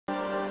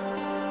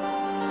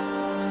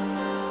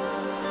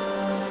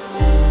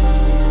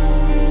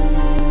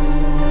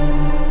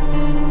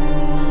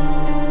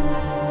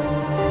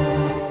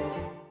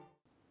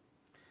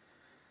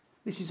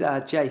This is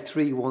our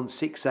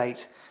J3168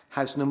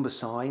 house number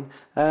sign.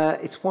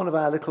 It's one of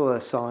our little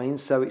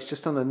signs, so it's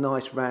just on a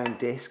nice round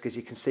disc, as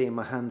you can see in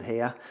my hand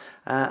here.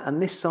 And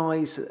this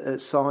size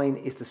sign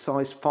is the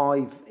size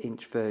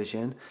 5-inch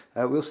version.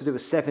 We also do a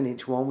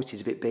 7-inch one, which is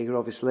a bit bigger,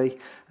 obviously.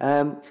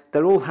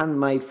 They're all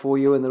handmade for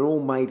you, and they're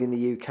all made in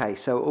the UK,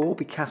 so it'll all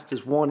be cast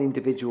as one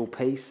individual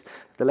piece.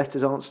 The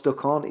letters aren't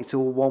stuck on, it's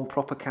all one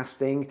proper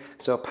casting,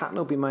 so a pattern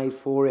will be made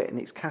for it, and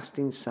it's cast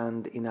in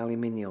sand in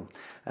aluminium.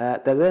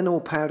 They're then all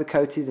powder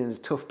coated in a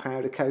tough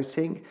powder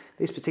coating.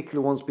 This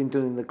particular one's been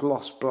done in the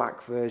gloss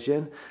black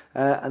version,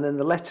 and then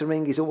the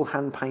lettering is all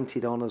hand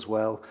painted on as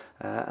well,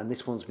 and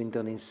this one's been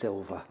done in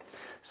silver.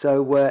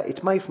 So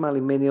it's made from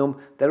aluminium.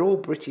 They're all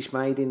British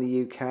made in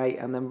the UK,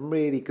 and they're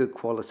really good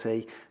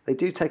quality. They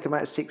do take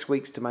about 6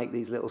 weeks to make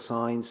these little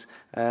signs.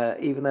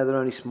 Even though they're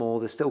only small,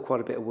 there's still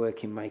quite a bit of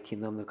work in making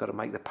them. They've got to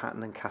make the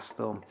pattern and cast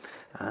them,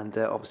 and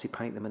obviously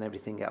paint them and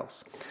everything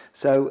else.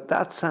 So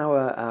that's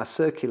our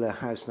circular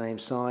house name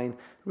sign.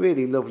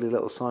 Really lovely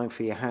little sign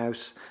for your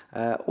house,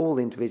 all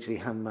individually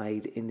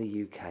handmade in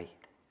the UK.